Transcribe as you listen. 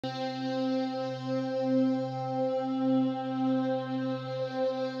Hello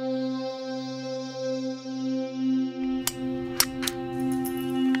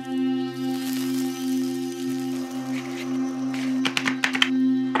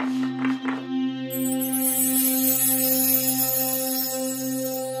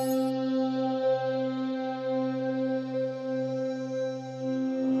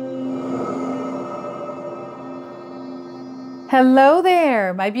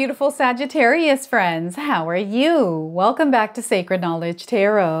there, my beautiful Sagittarius friends. How are you? Welcome back to Sacred Knowledge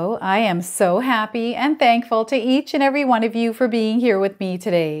Tarot. I am so happy and thankful to each and every one of you for being here with me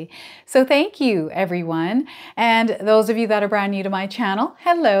today. So thank you, everyone. And those of you that are brand new to my channel,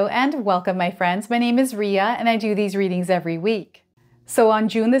 hello and welcome, my friends. My name is Ria and I do these readings every week. So on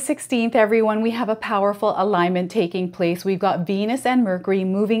June the 16th, everyone, we have a powerful alignment taking place. We've got Venus and Mercury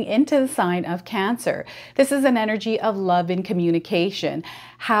moving into the sign of Cancer. This is an energy of love and communication.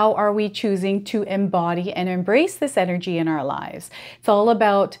 How are we choosing to embody and embrace this energy in our lives? It's all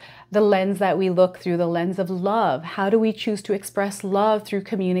about the lens that we look through, the lens of love. How do we choose to express love through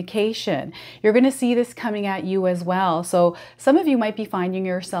communication? You're going to see this coming at you as well. So some of you might be finding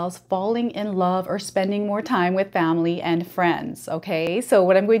yourselves falling in love or spending more time with family and friends. Okay, so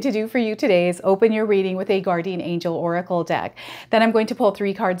what I'm going to do for you today is open your reading with a Guardian Angel Oracle deck. Then I'm going to pull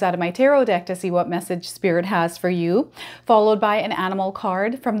 3 cards out of my tarot deck to see what message Spirit has for you, followed by an animal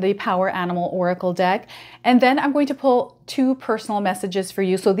card from the Power Animal Oracle deck. And then I'm going to pull 2 personal messages for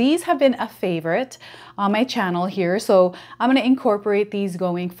you. So these have been a favorite on my channel here. So I'm going to incorporate these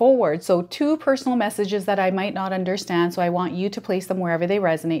going forward. So 2 personal messages that I might not understand. So I want you to place them wherever they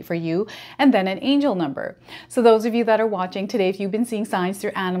resonate for you. And then an angel number. So those of you that are watching today, if you've been seeing signs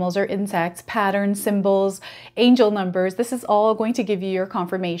through animals or insects, patterns, symbols, angel numbers, this is all going to give you your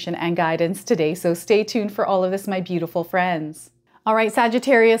confirmation and guidance today. So stay tuned for all of this, my beautiful friends. All right,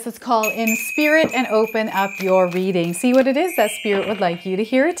 Sagittarius, let's call in Spirit and open up your reading. See what it is that Spirit would like you to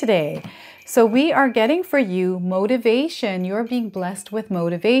hear today. So we are getting for you motivation. You're being blessed with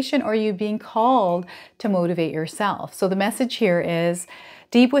motivation, or you're being called to motivate yourself. So the message here is,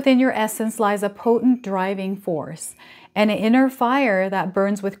 deep within your essence lies a potent driving force, an inner fire that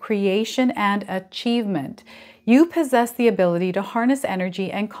burns with creation and achievement. You possess the ability to harness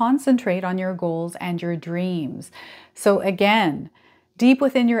energy and concentrate on your goals and your dreams. So again, deep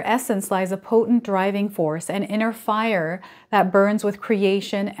within your essence lies a potent driving force, an inner fire that burns with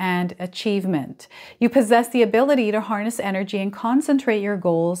creation and achievement. You possess the ability to harness energy and concentrate your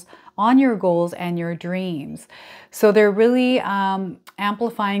goals on your goals and your dreams. So they're really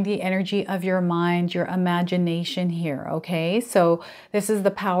amplifying the energy of your mind, your imagination here, okay? So this is the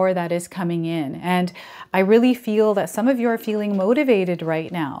power that is coming in. And I really feel that some of you are feeling motivated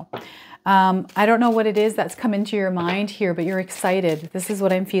right now. I don't know what it is that's come into your mind here, but you're excited. This is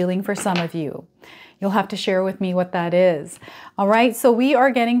what I'm feeling for some of you. You'll have to share with me what that is. All right, so we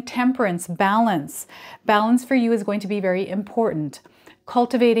are getting temperance, balance. Balance for you is going to be very important.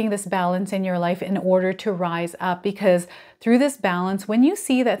 Cultivating this balance in your life in order to rise up, because through this balance, when you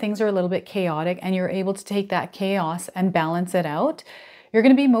see that things are a little bit chaotic and you're able to take that chaos and balance it out, you're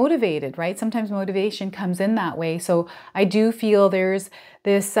going to be motivated, right? Sometimes motivation comes in that way. So I do feel there's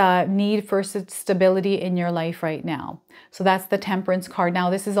this need for stability in your life right now. So that's the Temperance card. Now,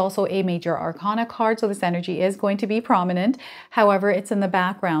 this is also a major arcana card, so this energy is going to be prominent. However, it's in the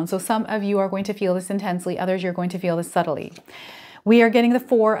background. So some of you are going to feel this intensely. Others, you're going to feel this subtly. We are getting the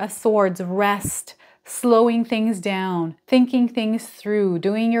 4 of Swords, rest, slowing things down, thinking things through,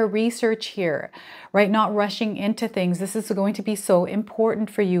 doing your research here, right? Not rushing into things. This is going to be so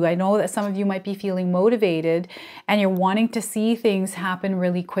important for you. I know that some of you might be feeling motivated and you're wanting to see things happen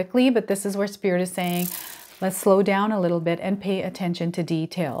really quickly, but this is where Spirit is saying, let's slow down a little bit and pay attention to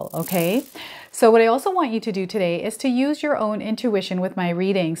detail, okay? So what I also want you to do today is to use your own intuition with my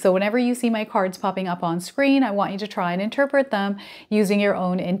reading. So whenever you see my cards popping up on screen, I want you to try and interpret them using your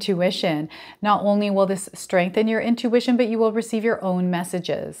own intuition. Not only will this strengthen your intuition, but you will receive your own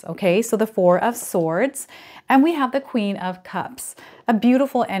messages, okay? So the 4 of Swords, and we have the Queen of Cups. A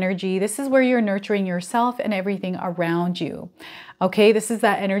beautiful energy. This is where you're nurturing yourself and everything around you. Okay, this is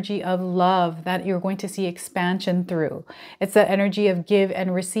that energy of love that you're going to see expansion through. It's that energy of give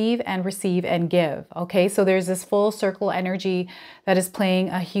and receive and give. Okay, so there's this full circle energy that is playing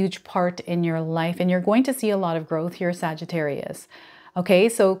a huge part in your life, and you're going to see a lot of growth here, Sagittarius. Okay,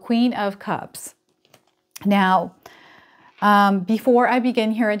 so Queen of Cups. Now, before I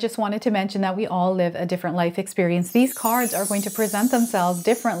begin here, I just wanted to mention that we all live a different life experience. These cards are going to present themselves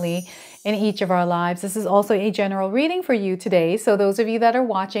differently in each of our lives. This is also a general reading for you today. So those of you that are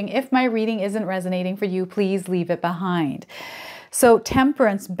watching, if my reading isn't resonating for you, please leave it behind. So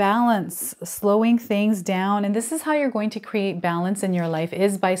temperance, balance, slowing things down. And this is how you're going to create balance in your life,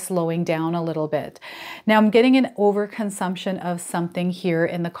 is by slowing down a little bit. Now I'm getting an overconsumption of something here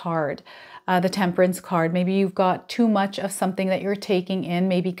in the card. The temperance card. Maybe you've got too much of something that you're taking in,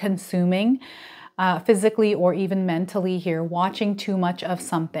 maybe consuming physically or even mentally here, watching too much of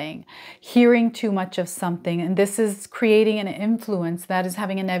something, hearing too much of something. And this is creating an influence that is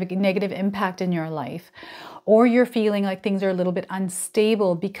having a negative impact in your life. Or you're feeling like things are a little bit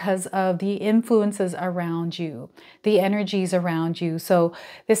unstable because of the influences around you, the energies around you. So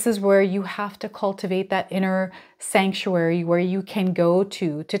this is where you have to cultivate that inner sanctuary where you can go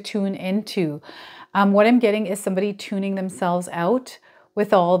to tune into. What I'm getting is somebody tuning themselves out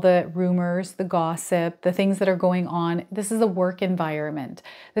with all the rumors, the gossip, the things that are going on. This is a work environment.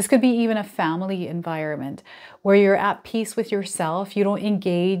 This could be even a family environment where you're at peace with yourself. You don't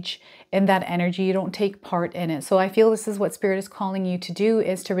engage in that energy. You don't take part in it. So I feel this is what Spirit is calling you to do,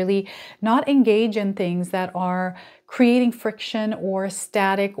 is to really not engage in things that are creating friction or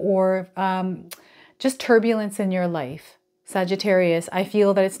static or just turbulence in your life. Sagittarius, I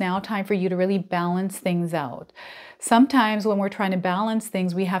feel that it's now time for you to really balance things out. Sometimes when we're trying to balance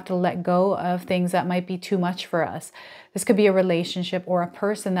things, we have to let go of things that might be too much for us. This could be a relationship or a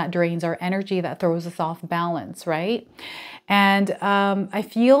person that drains our energy, that throws us off balance, right? And I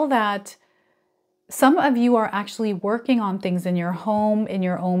feel that some of you are actually working on things in your home, in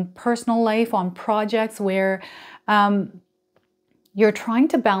your own personal life, on projects where you're trying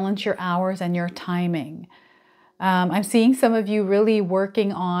to balance your hours and your timing. I'm seeing some of you really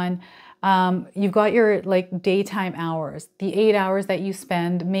working on, you've got your like daytime hours, the 8 hours that you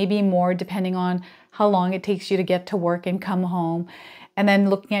spend, maybe more depending on how long it takes you to get to work and come home, and then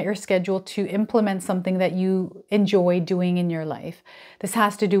looking at your schedule to implement something that you enjoy doing in your life. This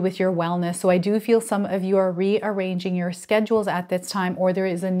has to do with your wellness. So I do feel some of you are rearranging your schedules at this time, or there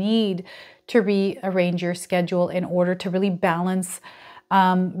is a need to rearrange your schedule in order to really balance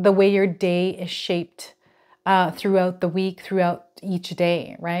the way your day is shaped throughout the week, throughout each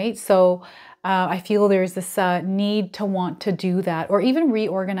day, right? So I feel there's this need to want to do that, or even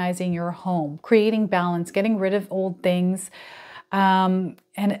reorganizing your home, creating balance, getting rid of old things,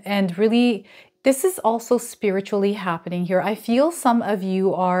 and really, this is also spiritually happening here. I feel some of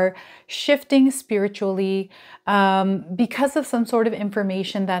you are shifting spiritually because of some sort of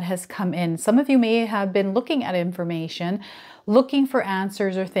information that has come in. Some of you may have been looking at information, looking for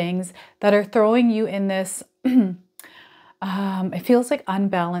answers or things that are throwing you in this it feels like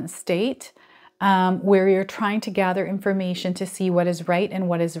unbalanced state where you're trying to gather information to see what is right and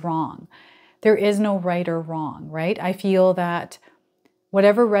what is wrong. There is no right or wrong, right? I feel that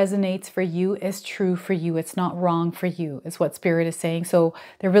whatever resonates for you is true for you. It's not wrong for you, is what Spirit is saying. So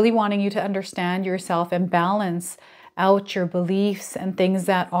they're really wanting you to understand yourself and balance out your beliefs and things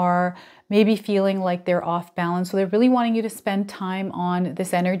that are maybe feeling like they're off balance. So they're really wanting you to spend time on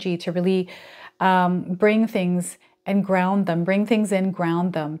this energy to really bring things and ground them, bring things in,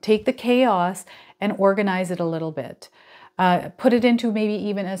 ground them, take the chaos and organize it a little bit. Put it into maybe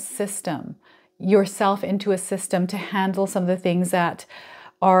even a system, yourself into a system to handle some of the things that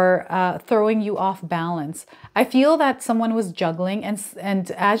are throwing you off balance. I feel that someone was juggling,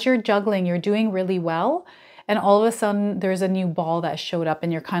 and as you're juggling, you're doing really well. And all of a sudden there's a new ball that showed up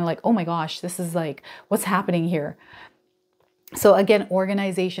and you're kind of like, oh my gosh, this is like, what's happening here? So again,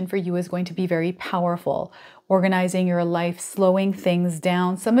 organization for you is going to be very powerful. Organizing your life, slowing things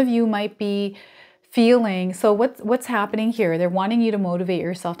down. Some of you might be feeling, so what's happening here? They're wanting you to motivate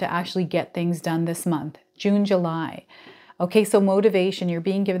yourself to actually get things done this month, June, July. Okay, so motivation, you're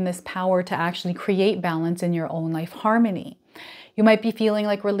being given this power to actually create balance in your own life, harmony. You might be feeling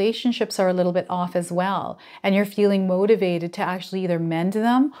like relationships are a little bit off as well, and you're feeling motivated to actually either mend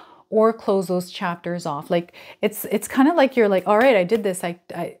them or close those chapters off. Like it's kind of like you're like, all right, I did this. I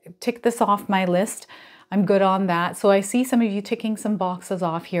ticked this off my list. I'm good on that. So I see some of you ticking some boxes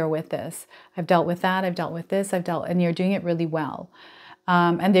off here with this. I've dealt with that. I've dealt with this. And you're doing it really well.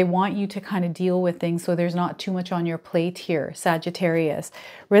 And they want you to kind of deal with things so there's not too much on your plate here, Sagittarius.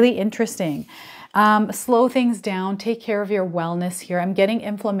 Really interesting. Slow things down. Take care of your wellness here. I'm getting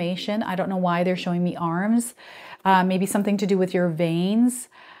inflammation. I don't know why they're showing me arms. Maybe something to do with your veins.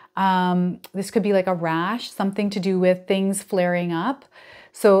 This could be like a rash, something to do with things flaring up.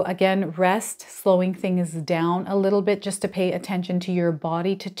 So again, rest, slowing things down a little bit just to pay attention to your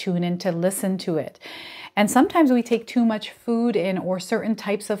body, to tune in, to listen to it. And sometimes we take too much food in, or certain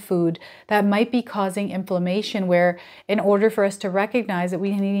types of food that might be causing inflammation, where in order for us to recognize it,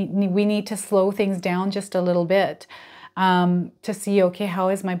 we need to slow things down just a little bit to see, okay, how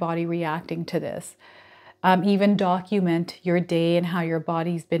is my body reacting to this? Even document your day and how your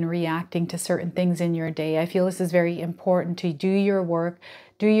body's been reacting to certain things in your day. I feel this is very important to do your work,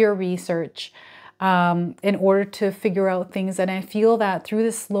 do your research in order to figure out things. And I feel that through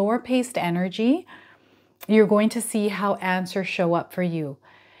this slower paced energy, you're going to see how answers show up for you.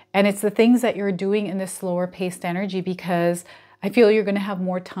 And it's the things that you're doing in this slower paced energy, because I feel you're going to have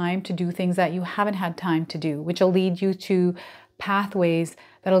more time to do things that you haven't had time to do, which will lead you to pathways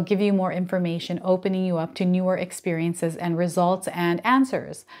that'll give you more information, opening you up to newer experiences and results and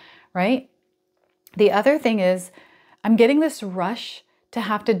answers, right? The other thing is, I'm getting this rush to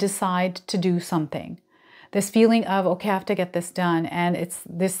have to decide to do something. This feeling of, okay, I have to get this done. And it's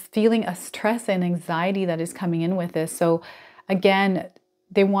this feeling of stress and anxiety that is coming in with this. So again,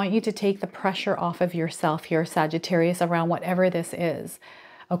 they want you to take the pressure off of yourself here, Sagittarius, around whatever this is.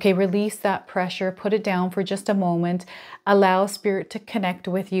 Okay, release that pressure, put it down for just a moment, allow Spirit to connect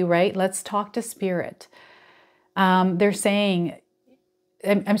with you, right? Let's talk to Spirit. They're saying,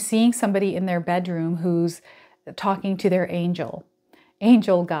 I'm seeing somebody in their bedroom who's talking to their angel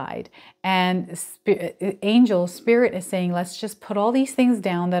guide. And Spirit is saying, let's just put all these things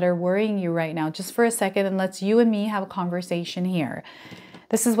down that are worrying you right now, just for a second, and let's you and me have a conversation here.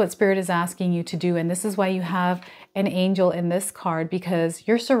 This is what Spirit is asking you to do. And this is why you have an angel in this card, because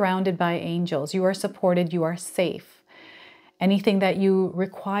you're surrounded by angels. You are supported. You are safe. Anything that you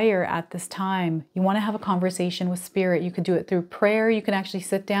require at this time, you want to have a conversation with Spirit. You could do it through prayer. You can actually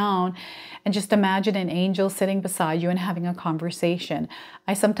sit down and just imagine an angel sitting beside you and having a conversation.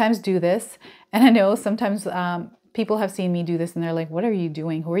 I sometimes do this. And I know sometimes people have seen me do this and they're like, what are you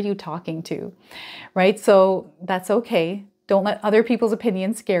doing? Who are you talking to? Right? So that's okay. Don't let other people's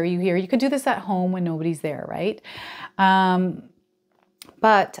opinions scare you here. You could do this at home when nobody's there, right?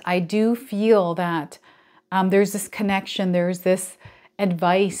 But I do feel that there's this connection, there's this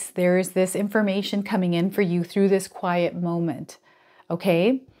advice, there's this information coming in for you through this quiet moment,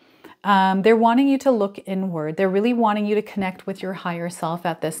 okay? They're wanting you to look inward. They're really wanting you to connect with your higher self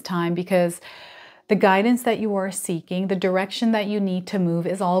at this time, because the guidance that you are seeking, the direction that you need to move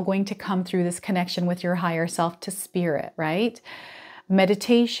is all going to come through this connection with your higher self to Spirit, right?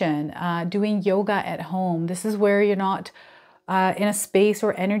 Meditation, doing yoga at home. This is where you're not in a space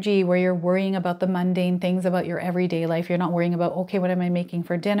or energy where you're worrying about the mundane things about your everyday life. You're not worrying about, okay, what am I making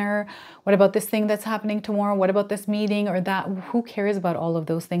for dinner? What about this thing that's happening tomorrow? What about this meeting or that? Who cares about all of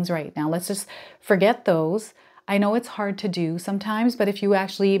those things right now? Let's just forget those. I know it's hard to do sometimes, but if you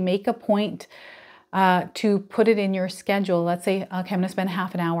actually make a point to put it in your schedule, let's say, okay, I'm going to spend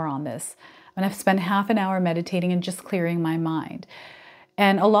half an hour on this. I'm going to spend half an hour meditating and just clearing my mind.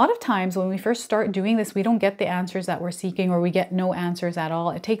 And a lot of times when we first start doing this, we don't get the answers that we're seeking, or we get no answers at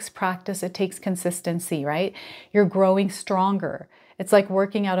all. It takes practice. It takes consistency, right? You're growing stronger. It's like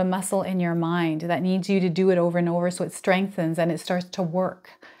working out a muscle in your mind that needs you to do it over and over so it strengthens and it starts to work,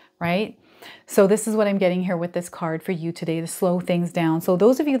 right? So this is what I'm getting here with this card for you today, to slow things down. So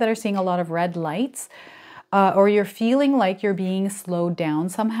those of you that are seeing a lot of red lights, or you're feeling like you're being slowed down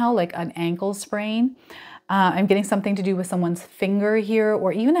somehow, like an ankle sprain, I'm getting something to do with someone's finger here,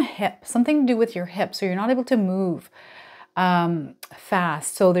 or even a hip, something to do with your hip. So you're not able to move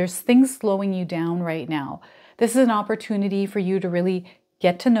fast. So there's things slowing you down right now. This is an opportunity for you to really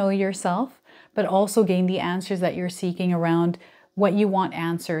get to know yourself, but also gain the answers that you're seeking around what you want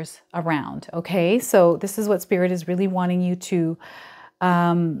answers around. Okay, so this is what Spirit is really wanting you to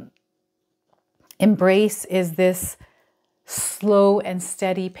embrace, is this slow and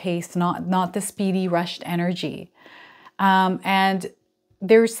steady pace, not the speedy, rushed energy. And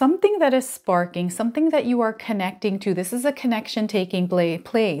there's something that is sparking, something that you are connecting to. This is a connection taking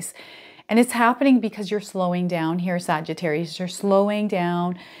place. And it's happening because you're slowing down here, Sagittarius. You're slowing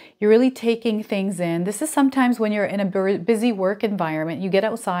down. You're really taking things in. This is sometimes when you're in a busy work environment. You get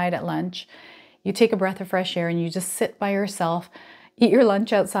outside at lunch, you take a breath of fresh air, and you just sit by yourself. Eat your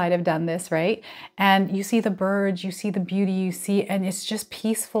lunch outside. I've done this, right? And you see the birds, you see the beauty, you see, and it's just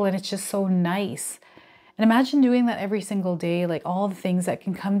peaceful and it's just so nice. And imagine doing that every single day, like all the things that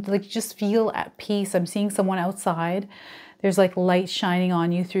can come, like just feel at peace. I'm seeing someone outside. There's like light shining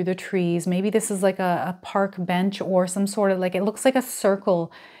on you through the trees. Maybe this is like a park bench or some sort of, like, it looks like a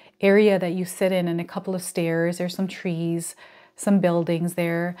circle area that you sit in, and a couple of stairs. There's some trees, some buildings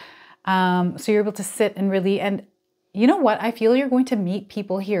there. So you're able to sit and really, and you know what? I feel you're going to meet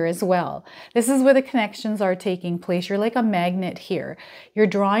people here as well. This is where the connections are taking place. You're like a magnet here. You're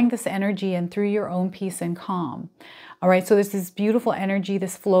drawing this energy in through your own peace and calm. All right, so there's this beautiful energy,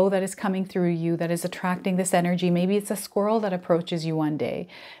 this flow that is coming through you that is attracting this energy. Maybe it's a squirrel that approaches you one day.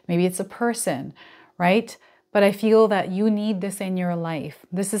 Maybe it's a person, right? but I feel that you need this in your life.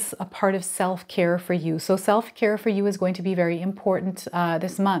 This is a part of self-care for you. So self-care for you is going to be very important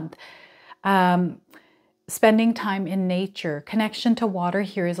this month. Spending time in nature, connection to water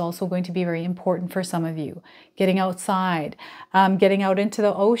here is also going to be very important for some of you. Getting outside, getting out into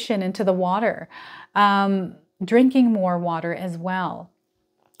the ocean, into the water, drinking more water as well.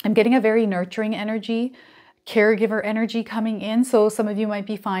 I'm getting a very nurturing energy, caregiver energy coming in. So some of you might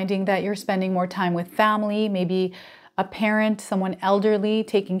be finding that you're spending more time with family, maybe a parent, someone elderly,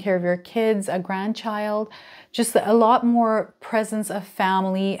 taking care of your kids, a grandchild, just a lot more presence of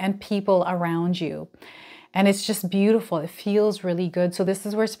family and people around you. And it's just beautiful. It feels really good. So this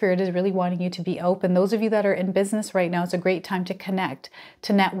is where Spirit is really wanting you to be open. Those of you that are in business right now, it's a great time to connect,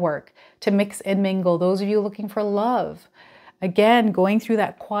 to network, to mix and mingle. Those of you looking for love, again, going through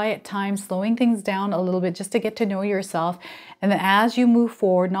that quiet time, slowing things down a little bit just to get to know yourself. And then as you move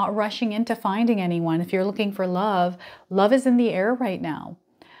forward, not rushing into finding anyone. If you're looking for love, love is in the air right now.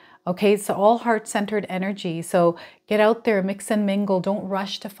 Okay, so all heart-centered energy. So get out there, mix and mingle. Don't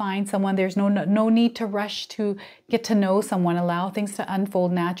rush to find someone. There's no need to rush to get to know someone. Allow things to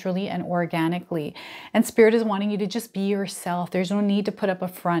unfold naturally and organically. And Spirit is wanting you to just be yourself. There's no need to put up a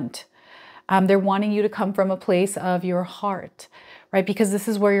front. They're wanting you to come from a place of your heart, right? Because this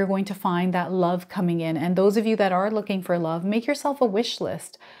is where you're going to find that love coming in. And those of you that are looking for love, make yourself a wish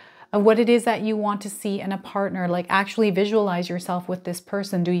list of what it is that you want to see in a partner. Like actually visualize yourself with this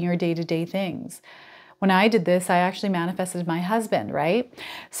person doing your day-to-day things. When I did this, I actually manifested my husband, right?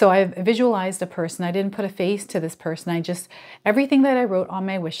 So I visualized a person. I didn't put a face to this person. Everything that I wrote on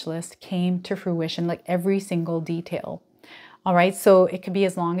my wish list came to fruition, like every single detail. All right, so it could be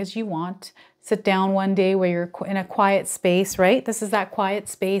as long as you want. Sit down one day where you're in a quiet space, right? This is that quiet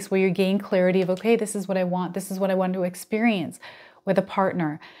space where you gain clarity of, okay, this is what I want. This is what I want to experience with a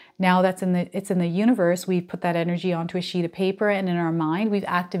partner. Now it's in the universe. We've put that energy onto a sheet of paper, and in our mind, we've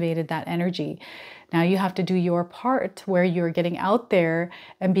activated that energy. Now you have to do your part where you're getting out there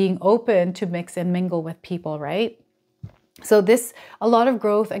and being open to mix and mingle with people, right? So a lot of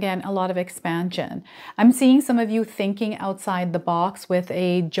growth, again, a lot of expansion. I'm seeing some of you thinking outside the box with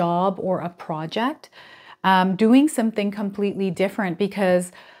a job or a project, doing something completely different,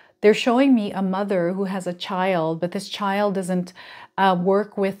 because they're showing me a mother who has a child, but this child doesn't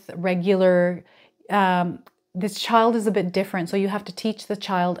work with regular, this child is a bit different. So you have to teach the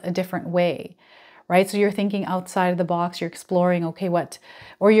child a different way, right? So you're thinking outside of the box, you're exploring, okay,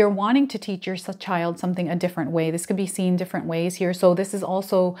 or you're wanting to teach your child something a different way. This could be seen different ways here. So this is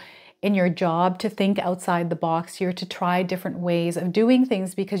also in your job to think outside the box here, to try different ways of doing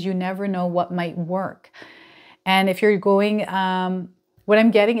things, because you never know what might work. And if you're going, what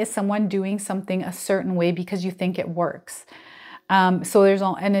I'm getting is someone doing something a certain way because you think it works. So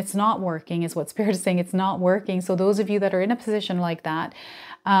and it's not working, is what Spirit is saying. It's not working. So those of you that are in a position like that,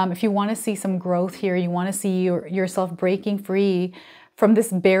 if you want to see some growth here, you want to see yourself breaking free from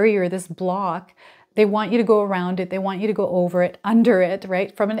this barrier, this block, they want you to go around it. They want you to go over it, under it,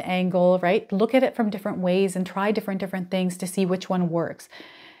 right? From an angle, right? Look at it from different ways and try different things to see which one works.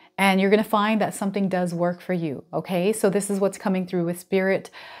 And you're going to find that something does work for you, okay? So this is what's coming through with Spirit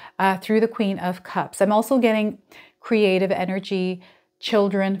through the Queen of Cups. I'm also getting creative energy,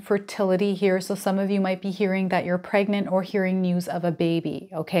 children, fertility here. So some of you might be hearing that you're pregnant or hearing news of a baby,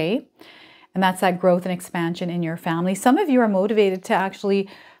 okay? And that's that growth and expansion in your family. Some of you are motivated to actually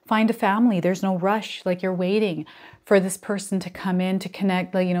find a family. There's no rush, like you're waiting for this person to come in, to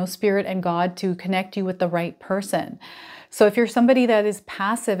connect, like, you know, Spirit and God to connect you with the right person. So if you're somebody that is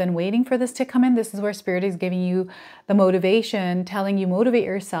passive and waiting for this to come in, this is where Spirit is giving you the motivation, telling you motivate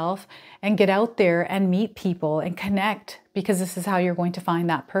yourself and get out there and meet people and connect, because this is how you're going to find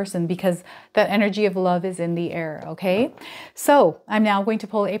that person, because that energy of love is in the air, okay? So I'm now going to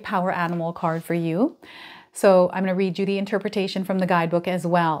pull a power animal card for you. So I'm going to read you the interpretation from the guidebook as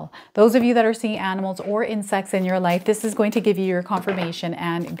well. Those of you that are seeing animals or insects in your life, this is going to give you your confirmation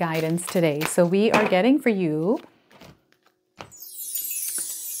and guidance today. So we are getting for you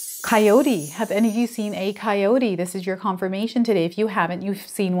coyote. Have any of you seen a coyote? This is your confirmation today. If you haven't, you've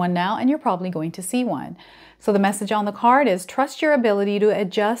seen one now, and you're probably going to see one. So the message on the card is trust your ability to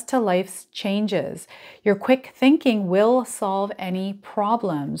adjust to life's changes. Your quick thinking will solve any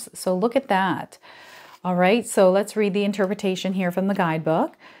problems. So look at that. All right, so let's read the interpretation here from the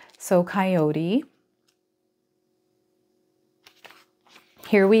guidebook. So coyote.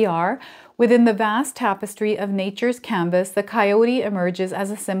 Here we are. Within the vast tapestry of nature's canvas, the coyote emerges as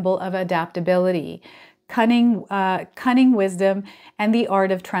a symbol of adaptability, cunning wisdom, and the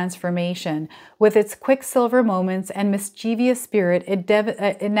art of transformation. With its quicksilver moments and mischievous spirit,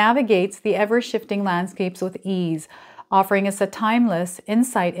 it navigates the ever-shifting landscapes with ease, offering us a timeless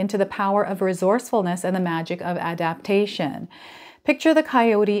insight into the power of resourcefulness and the magic of adaptation. Picture the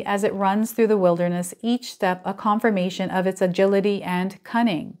coyote as it runs through the wilderness, each step a confirmation of its agility and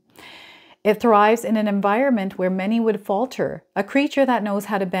cunning. It thrives in an environment where many would falter, a creature that knows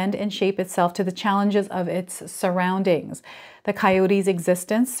how to bend and shape itself to the challenges of its surroundings. The coyote's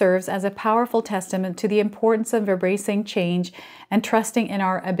existence serves as a powerful testament to the importance of embracing change and trusting in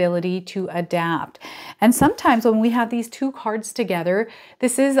our ability to adapt. And sometimes when we have these two cards together,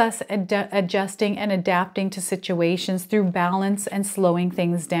 this is us adjusting and adapting to situations through balance and slowing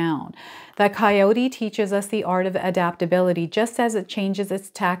things down. The coyote teaches us the art of adaptability. Just as it changes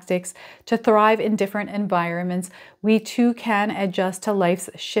its tactics to thrive in different environments, we too can adjust to life's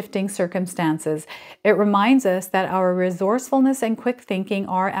shifting circumstances. It reminds us that our resourcefulness and quick thinking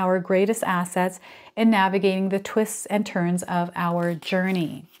are our greatest assets in navigating the twists and turns of our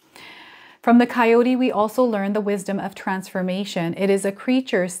journey. From the coyote, we also learn the wisdom of transformation. It is a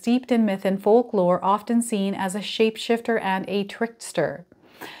creature steeped in myth and folklore, often seen as a shapeshifter and a trickster.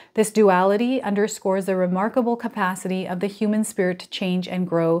 This duality underscores the remarkable capacity of the human spirit to change and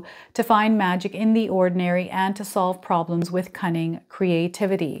grow, to find magic in the ordinary, and to solve problems with cunning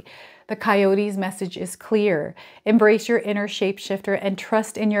creativity. The coyote's message is clear. Embrace your inner shapeshifter and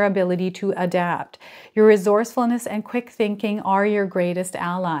trust in your ability to adapt. Your resourcefulness and quick thinking are your greatest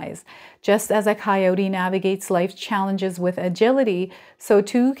allies. Just as a coyote navigates life's challenges with agility, so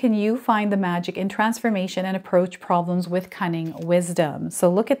too can you find the magic in transformation and approach problems with cunning wisdom.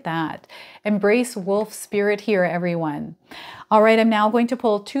 So look at that. Embrace wolf spirit here, everyone. All right, I'm now going to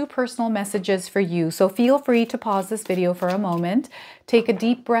pull two personal messages for you. So feel free to pause this video for a moment, take a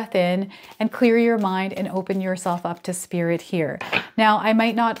deep breath in, and clear your mind and open yourself up to spirit here. Now, I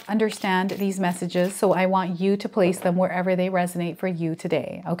might not understand these messages, so I want you to place them wherever they resonate for you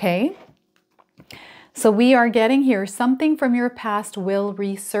today, okay? So we are getting here, something from your past will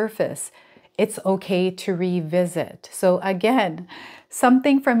resurface. It's okay to revisit. So again,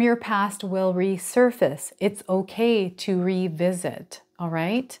 something from your past will resurface. It's okay to revisit, all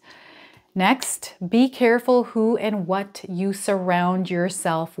right? Next, be careful who and what you surround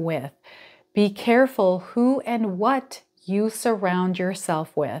yourself with. Be careful who and what you surround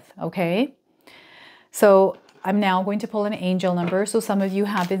yourself with, okay? So I'm now going to pull an angel number. So some of you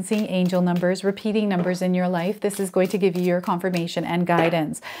have been seeing angel numbers, repeating numbers in your life. This is going to give you your confirmation and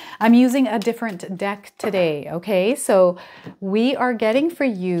guidance. I'm using a different deck today, okay? So we are getting for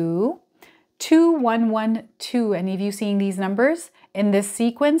you 2112. Any of you seeing these numbers in this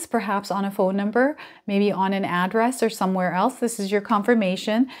sequence, perhaps on a phone number, maybe on an address or somewhere else? This is your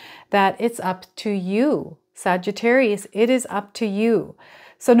confirmation that it's up to you. Sagittarius, it is up to you.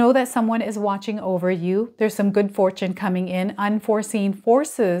 So know that someone is watching over you. There's some good fortune coming in. Unforeseen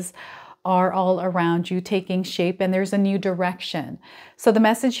forces are all around you taking shape, and there's a new direction. So the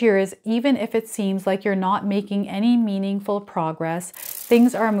message here is, even if it seems like you're not making any meaningful progress,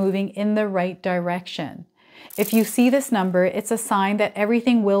 things are moving in the right direction. If you see this number, it's a sign that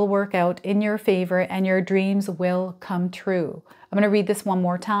everything will work out in your favor and your dreams will come true. I'm going to read this one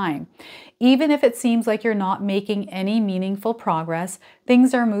more time. Even if it seems like you're not making any meaningful progress,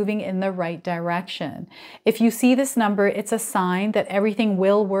 things are moving in the right direction. If you see this number, it's a sign that everything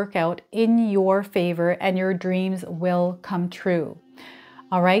will work out in your favor and your dreams will come true.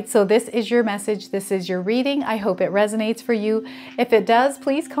 All right, so this is your message. This is your reading. I hope it resonates for you. If it does,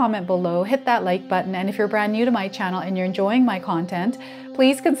 please comment below, hit that like button. And if you're brand new to my channel and you're enjoying my content,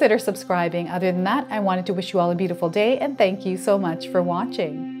 please consider subscribing. Other than that, I wanted to wish you all a beautiful day and thank you so much for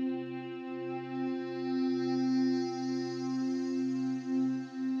watching.